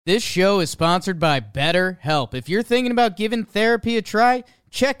This show is sponsored by BetterHelp. If you're thinking about giving therapy a try,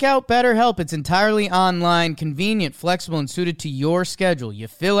 check out BetterHelp. It's entirely online, convenient, flexible, and suited to your schedule. You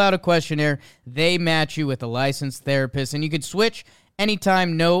fill out a questionnaire, they match you with a licensed therapist, and you can switch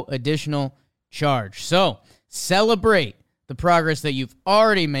anytime, no additional charge. So, celebrate the progress that you've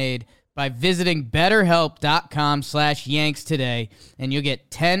already made by visiting betterhelp.com/Yanks today, and you'll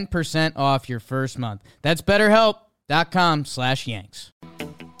get 10% off your first month. That's betterhelp.com/Yanks.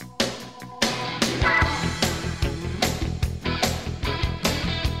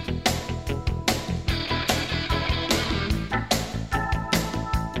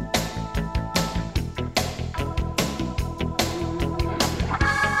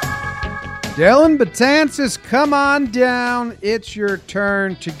 Dellin, Betances, come on down. It's your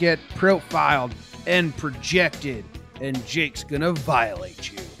turn to get profiled and projected, and Jake's gonna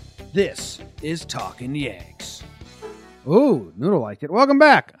violate you. This is Talking Yanks. Ooh, Noodle liked it. Welcome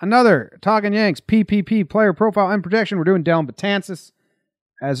back. Another Talking Yanks PPP player profile and projection. We're doing Dellin Betances.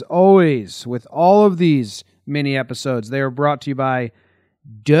 As always, with all of these mini episodes, they are brought to you by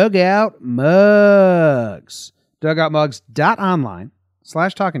Dugout Mugs.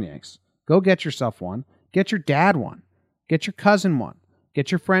 Dugoutmugs.online/Talking Yanks. Go get yourself one. Get your dad one. Get your cousin one.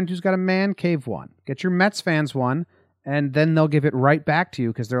 Get your friend who's got a man cave one. Get your Mets fans one, and then they'll give it right back to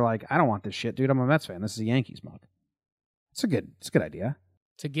you because they're like, I don't want this shit, dude. I'm a Mets fan. This is a Yankees mug. It's a good idea.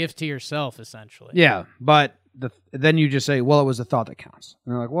 It's a gift to yourself, essentially. Yeah, but then you just say, well, it was the thought that counts.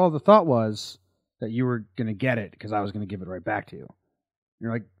 And they're like, well, the thought was that you were going to get it because I was going to give it right back to you. And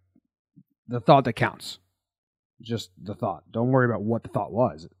you're like, the thought that counts. Just the thought. Don't worry about what the thought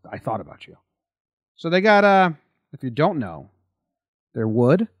was. I thought about you. So they got, if you don't know, they're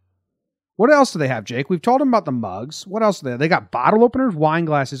wood. What else do they have, Jake? We've told them about the mugs. What else do they have? They got bottle openers, wine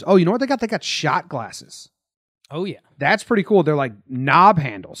glasses. Oh, you know what they got? They got shot glasses. Oh, yeah. That's pretty cool. They're like knob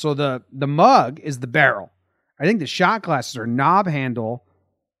handle. So the mug is the barrel. I think the shot glasses are knob handle,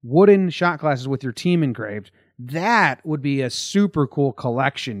 wooden shot glasses with your team engraved. That would be a super cool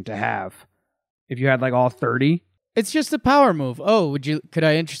collection to have if you had like all 30. It's just a power move. Oh, could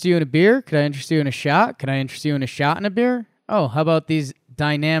I interest you in a beer? Could I interest you in a shot? Could I interest you in a shot and a beer? Oh, how about these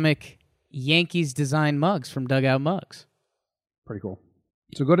dynamic Yankees design mugs from Dugout Mugs? Pretty cool.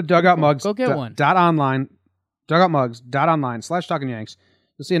 So go to dugoutmugs. Go get one. .online, dugoutmugs.online/Talking Yanks.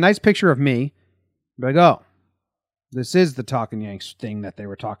 You'll see a nice picture of me. Be like, oh, this is the Talking Yanks thing that they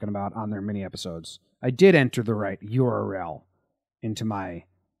were talking about on their mini episodes. I did enter the right URL into my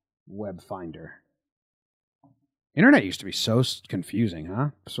web finder. Internet used to be so confusing, huh?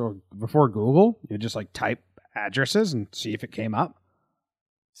 So before Google, you just like type addresses and see if it came up.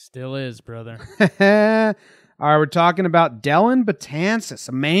 Still is, brother. All right, we're talking about Dellin Betances,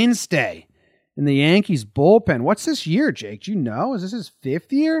 a mainstay in the Yankees bullpen. What's this year, Jake? Do you know? Is this his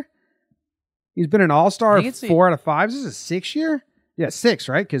 5th year? He's been an all-star 4 out of 5. Is this his 6th year? Yeah, 6,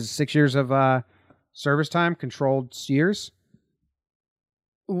 right? Because 6 years of service time, controlled years.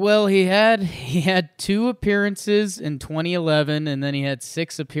 Well, he had 2 appearances in 2011, and then he had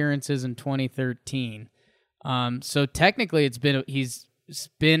 6 appearances in 2013. So technically, he's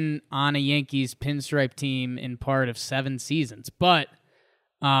been on a Yankees pinstripe team in part of 7 seasons. But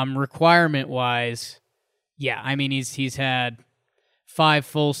requirement-wise, yeah, I mean he's had 5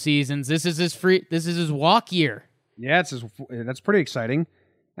 full seasons. This is his walk year. Yeah, that's pretty exciting.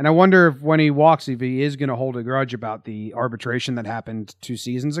 And I wonder if when he walks, if he is going to hold a grudge about the arbitration that happened 2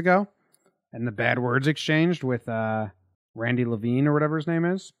 seasons ago and the bad words exchanged with Randy Levine or whatever his name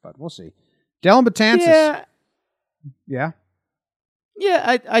is. But we'll see. Dellin Betances. Yeah.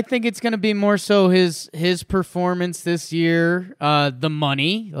 Yeah, I think it's going to be more so his performance this year, the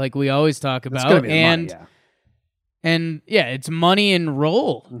money, like we always talk about. It's going to be the money, yeah. And yeah, it's money and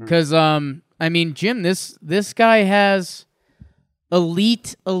role. Because, I mean, Jim, this guy has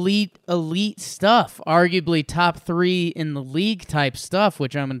elite stuff, arguably top 3 in the league type stuff,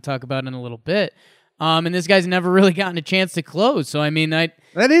 which I'm going to talk about in a little bit. And this guy's never really gotten a chance to close. So, I mean, that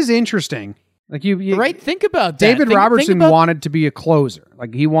is interesting. Like you right? Think about that. David Robertson wanted to be a closer.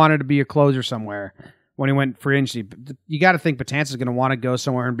 Like he wanted to be a closer somewhere when he went free agency. You got to think Betances is going to want to go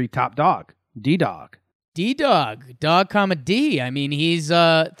somewhere and be top dog, D-dog. D-dog, dog, comma D. I mean, he's,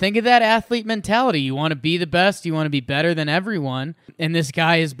 think of that athlete mentality. You want to be the best. You want to be better than everyone. And this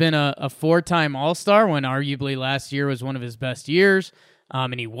guy has been a 4-time All-Star when arguably last year was one of his best years.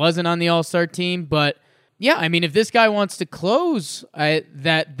 And he wasn't on the All-Star team. But yeah, I mean, if this guy wants to close,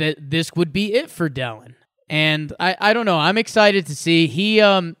 that this would be it for Dellin. And I don't know. I'm excited to see.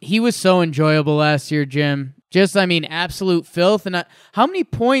 He was so enjoyable last year, Jim. Just, I mean, absolute filth. And how many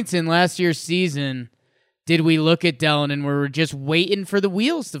points in last year's season did we look at Dellin and we were just waiting for the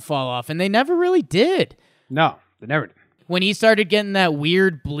wheels to fall off, and they never really did. No, they never did. When he started getting that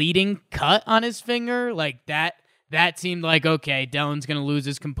weird bleeding cut on his finger, like that seemed like, okay, Dellin's going to lose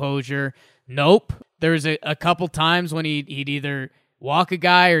his composure. Nope. There was a couple times when he'd either walk a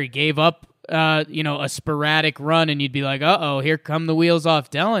guy or he gave up a sporadic run, and you'd be like, uh-oh, here come the wheels off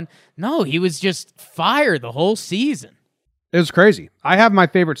Dellin. No, he was just fire the whole season. It was crazy. I have my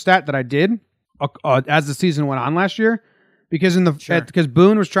favorite stat that I did as the season went on last year, because because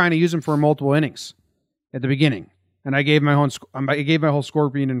Boone was trying to use him for multiple innings at the beginning, and I gave my whole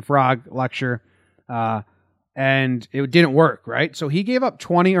Scorpion and Frog lecture, and it didn't work, right? So he gave up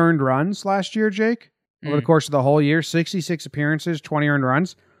 20 earned runs last year, Jake, over the course of the whole year, 66 appearances, 20 earned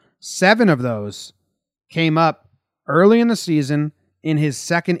runs. 7 of those came up early in the season in his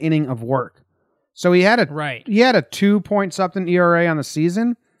second inning of work. So he had a 2-point-something ERA on the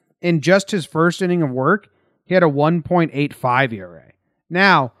season. In just his first inning of work, he had a 1.85 ERA.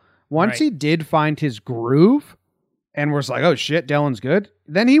 Now, once he did find his groove and was like, oh shit, Dellin's good,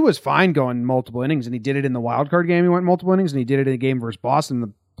 then he was fine going multiple innings, and he did it in the wild card game. He went multiple innings, and he did it in a game versus Boston in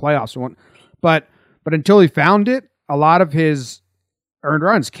the playoffs. But until he found it, a lot of his earned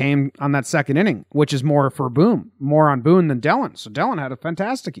runs came on that second inning, which is more on Boone than Dellin. So Dellin had a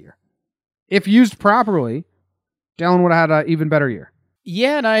fantastic year. If used properly, Dellin would have had an even better year.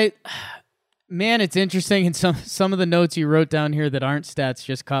 Yeah, and it's interesting, and some of the notes you wrote down here that aren't stats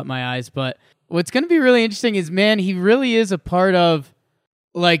just caught my eyes, but what's going to be really interesting is, man, he really is a part of,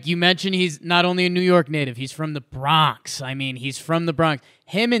 like you mentioned, he's not only a New York native, he's from the Bronx. I mean, he's from the Bronx.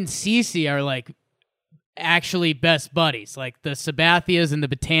 Him and Cece are like actually best buddies. Like the Sabathias and the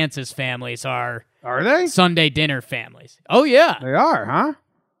Betances families are they? Sunday dinner families. Oh, yeah. They are, huh?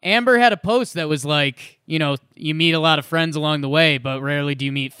 Amber had a post that was like, you meet a lot of friends along the way, but rarely do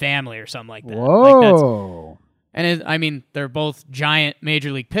you meet family or something like that. Whoa. They're both giant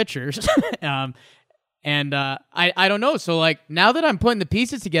major league pitchers. I don't know. So, like, now that I'm putting the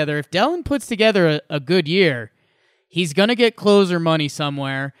pieces together, if Dellin puts together a good year, he's going to get closer money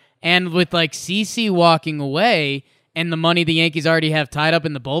somewhere. And with, like, CeCe walking away and the money the Yankees already have tied up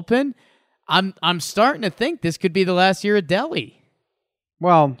in the bullpen, I'm starting to think this could be the last year of Dellin.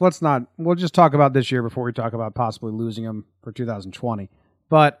 Well, we'll just talk about this year before we talk about possibly losing him for 2020.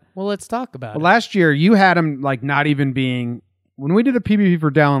 Well, let's talk about it. Last year, you had him like not even being, when we did a PPP for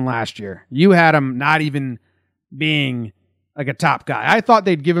Dellin last year, you had him not even being like a top guy. I thought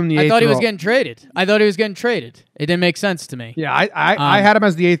they'd give him the eighth. I thought he was getting traded. It didn't make sense to me. Yeah, I had him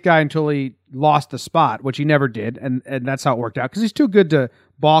as the eighth guy until he lost the spot, which he never did, and that's how it worked out, because he's too good to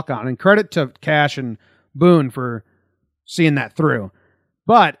balk on. And credit to Cash and Boone for seeing that through.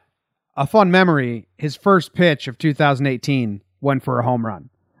 But a fun memory, his first pitch of 2018 went for a home run.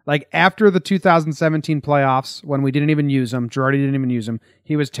 Like after the 2017 playoffs, when we didn't even use him, Girardi didn't even use him,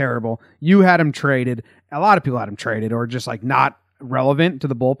 he was terrible. You had him traded. A lot of people had him traded or just like not relevant to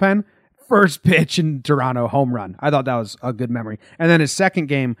the bullpen. First pitch in Toronto, home run. I thought that was a good memory. And then his second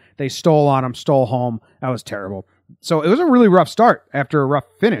game, they stole on him, stole home. That was terrible. So it was a really rough start after a rough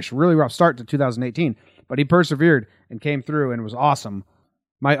finish, really rough start to 2018. But he persevered and came through and was awesome.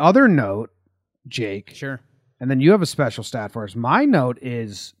 My other note, Jake. Sure. And then you have a special stat for us. My note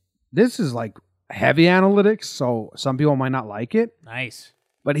is, this is like heavy analytics, so some people might not like it. Nice.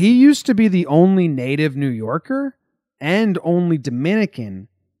 But he used to be the only native New Yorker and only Dominican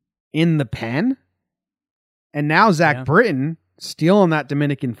in the pen. And now Zach Britton stealing that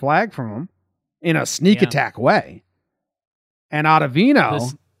Dominican flag from him in a sneak attack way. And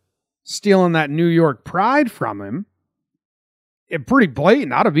Ottavino stealing that New York pride from him. Pretty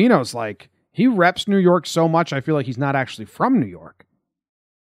blatant. Ottavino's like, he reps New York so much, I feel like he's not actually from New York.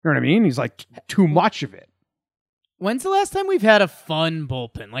 You know what I mean? He's like too much of it. When's the last time we've had a fun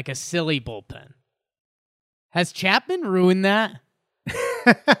bullpen, like a silly bullpen? Has Chapman ruined that?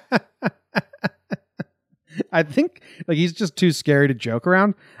 I think like he's just too scary to joke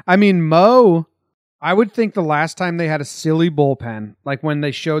around. I mean, Mo, I would think the last time they had a silly bullpen, like when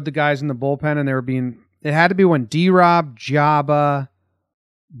they showed the guys in the bullpen and they were being, it had to be when D-Rob, Jabba,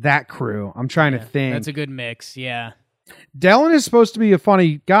 that crew. I'm trying to think. That's a good mix, yeah. Dellin is supposed to be a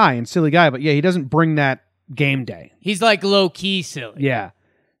funny guy and silly guy, but yeah, he doesn't bring that game day. He's like low-key silly. Yeah.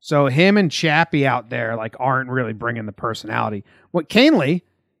 So him and Chappie out there like aren't really bringing the personality. What Canely?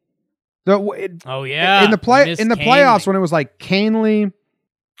 In the playoffs when it was like Canely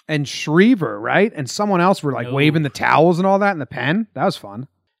and Schriever, right? And someone else were like waving the towels and all that in the pen. That was fun.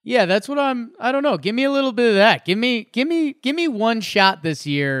 Yeah, that's what I don't know. Give me a little bit of that. Give me one shot this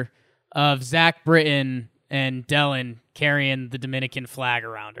year of Zach Britton and Dellin carrying the Dominican flag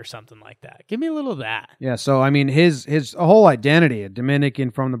around or something like that. Give me a little of that. Yeah, so I mean, his whole identity, a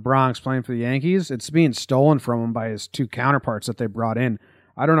Dominican from the Bronx playing for the Yankees, it's being stolen from him by his two counterparts that they brought in.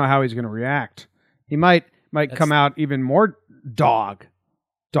 I don't know how he's going to react. He might come out even more dog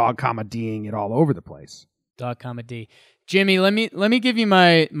comedy-ing it all over the place. Dog comedy. Jimmy, let me give you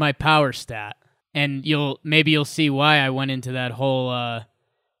my power stat, and you'll see why I went into that whole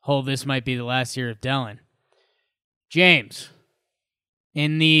this might be the last year of Dellin. James,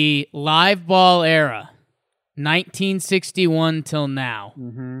 in the live ball era, 1961 till now,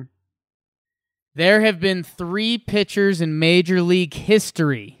 there have been 3 pitchers in Major League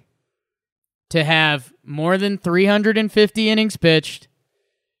history to have more than 350 innings pitched,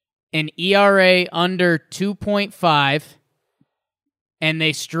 an ERA under 2.5, and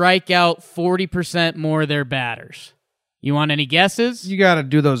they strike out 40% more of their batters. You want any guesses? You got to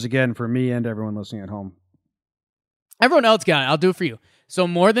do those again for me and everyone listening at home. Everyone else got it. I'll do it for you. So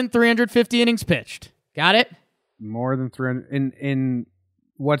more than 350 innings pitched. Got it? More than 300 in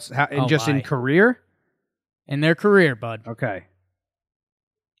in career? In their career, bud. Okay.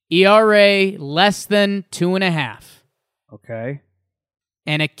 ERA less than 2.5. Okay.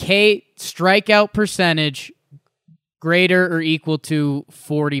 And a K strikeout percentage greater or equal to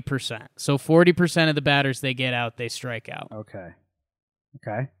 40%. So 40% of the batters they get out, they strike out. Okay.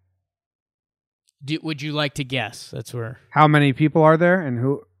 Would you like to guess? That's where. How many people are there and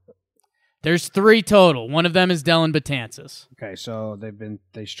who? There's 3 total. One of them is Dellin Betances. Okay, so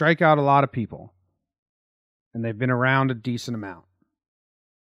they strike out a lot of people. And they've been around a decent amount.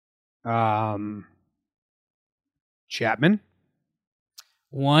 Chapman.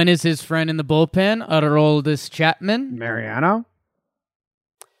 One is his friend in the bullpen, Aroldis Chapman. Mariano.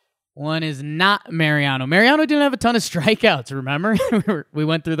 One is not Mariano. Mariano didn't have a ton of strikeouts, remember? We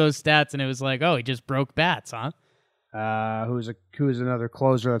went through those stats, and it was like, oh, he just broke bats, huh? Who's another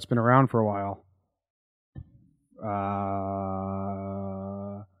closer that's been around for a while?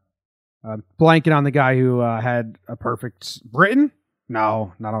 Blanking on the guy who had a perfect... Britain?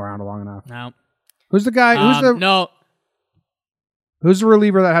 No, not around long enough. No. Who's the guy? No. Who's the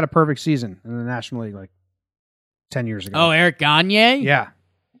reliever that had a perfect season in the National League like 10 years ago? Oh, Eric Gagne? Yeah.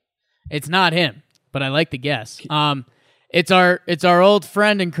 It's not him, but I like the guess. It's our old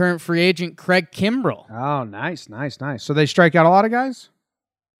friend and current free agent, Craig Kimbrell. Oh, nice. So they strike out a lot of guys?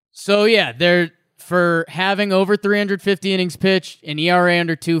 So, yeah, they're for having over 350 innings pitched, an ERA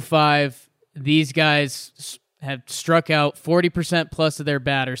under 2.5, these guys have struck out 40% plus of their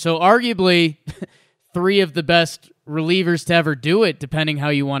batter. So, arguably, 3 of the best relievers to ever do it, depending how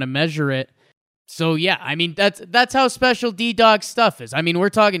you want to measure it. So, yeah, I mean, that's how special D-Dog stuff is. I mean, we're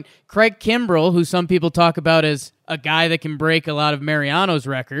talking Craig Kimbrell, who some people talk about as a guy that can break a lot of Mariano's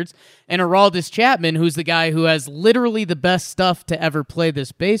records, and Aroldis Chapman, who's the guy who has literally the best stuff to ever play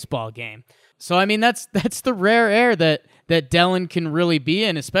this baseball game. So, I mean, that's the rare air that Dellin can really be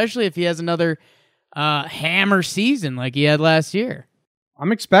in, especially if he has another hammer season like he had last year.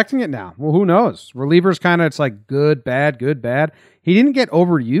 I'm expecting it now. Well, who knows? Relievers kind of, it's like good, bad. He didn't get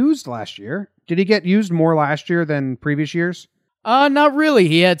overused last year. Did he get used more last year than previous years? Not really.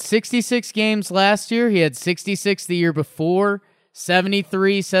 He had 66 games last year. He had 66 the year before,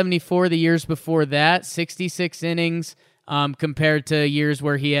 73, 74 the years before that, 66 innings compared to years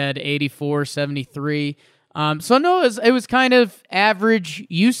where he had 84, 73. So no, it was kind of average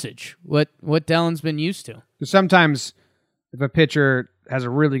usage, what Dellin's been used to. Sometimes if a pitcher has a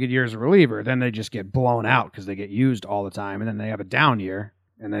really good year as a reliever, then they just get blown out because they get used all the time, and then they have a down year,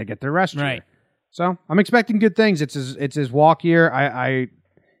 and they get their rest year. So I'm expecting good things. It's his walk year. I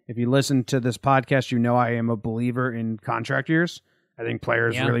if you listen to this podcast, you know I am a believer in contract years. I think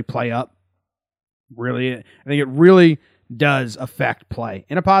players really play up. Really, I think it really does affect play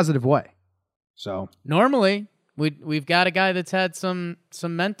in a positive way. So normally we've got a guy that's had some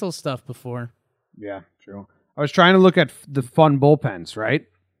mental stuff before. Yeah, true. I was trying to look at the fun bullpens, right?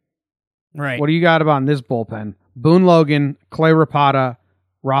 Right. What do you got about this bullpen? Boone Logan, Clay Rapata,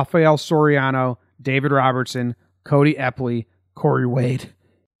 Rafael Soriano, David Robertson, Cody Epley, Corey Wade.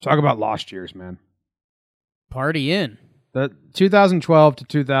 Talk about lost years, man. Party in. The 2012 to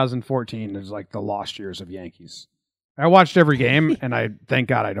 2014 is like the lost years of Yankees. I watched every game, and I thank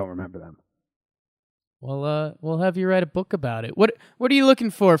God I don't remember them. Well, we'll have you write a book about it. What are you looking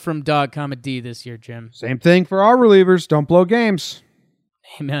for from Dog Comedy this year, Jim? Same thing for our relievers. Don't blow games.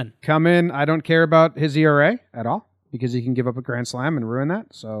 Amen. Come in. I don't care about his ERA at all because he can give up a grand slam and ruin that.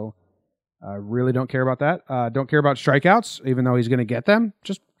 So I really don't care about that. Don't care about strikeouts, even though he's going to get them.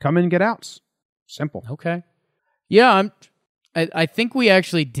 Just come in and get outs. Simple. Okay. Yeah, I think we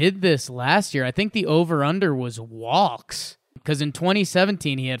actually did this last year. I think the over-under was walks, because in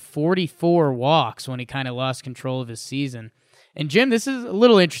 2017 he had 44 walks when he kind of lost control of his season. And Jim, this is a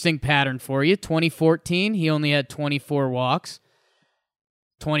little interesting pattern for you. 2014, he only had 24 walks.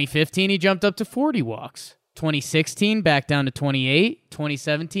 2015, he jumped up to 40 walks. 2016, back down to 28.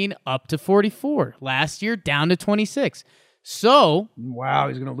 2017, up to 44. Last year, down to 26. So, wow,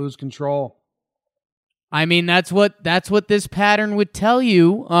 he's going to lose control. I mean, that's what this pattern would tell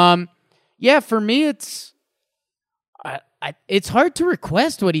you. Yeah, for me, it's hard to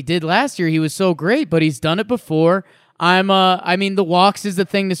request what he did last year. He was so great, but he's done it before. I mean, the walks is the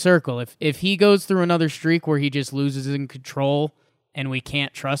thing to circle. If he goes through another streak where he just loses in control and we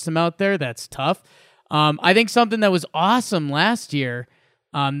can't trust him out there, that's tough. I think something that was awesome last year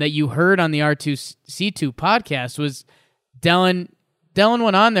that you heard on the R2C2 podcast was Dellin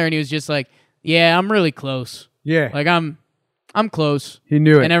went on there and he was just like, yeah, I'm really close. Yeah. Like, I'm close. He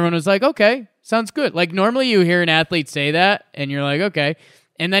knew it. And everyone was like, okay, sounds good. Like, normally you hear an athlete say that, and you're like, okay.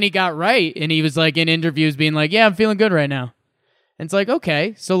 And then he got right, and he was like in interviews being like, yeah, I'm feeling good right now. And it's like,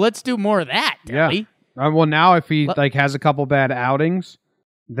 okay, so let's do more of that, Deli. Yeah. Well, now if he has a couple bad outings,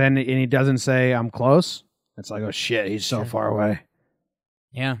 then and he doesn't say I'm close, it's like, oh shit, he's so far away.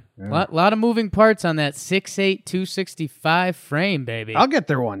 Yeah. Lot of moving parts on that 6'8", 265 frame, baby. I'll get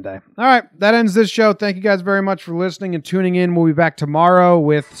there one day. All right, that ends this show. Thank you guys very much for listening and tuning in. We'll be back tomorrow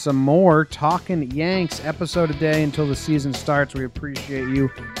with some more Talking Yanks episode a day until the season starts. We appreciate you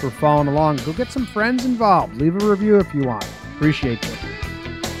for following along. Go get some friends involved. Leave a review if you want. Appreciate you.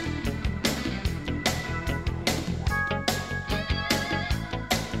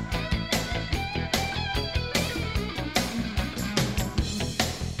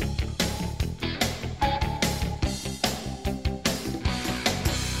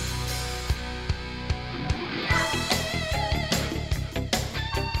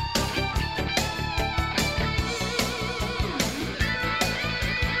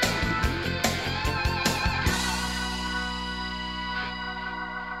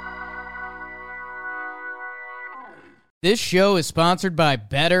 This show is sponsored by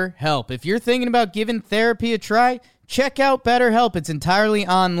BetterHelp. If you're thinking about giving therapy a try, check out BetterHelp. It's entirely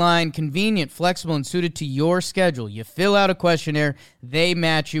online, convenient, flexible, and suited to your schedule. You fill out a questionnaire, they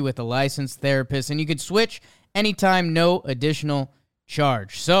match you with a licensed therapist, and you can switch anytime, no additional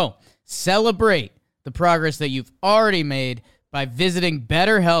charge. So, celebrate the progress that you've already made by visiting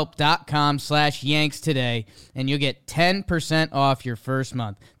BetterHelp.com/Yanks today, and you'll get 10% off your first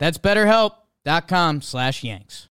month. That's BetterHelp.com/Yanks.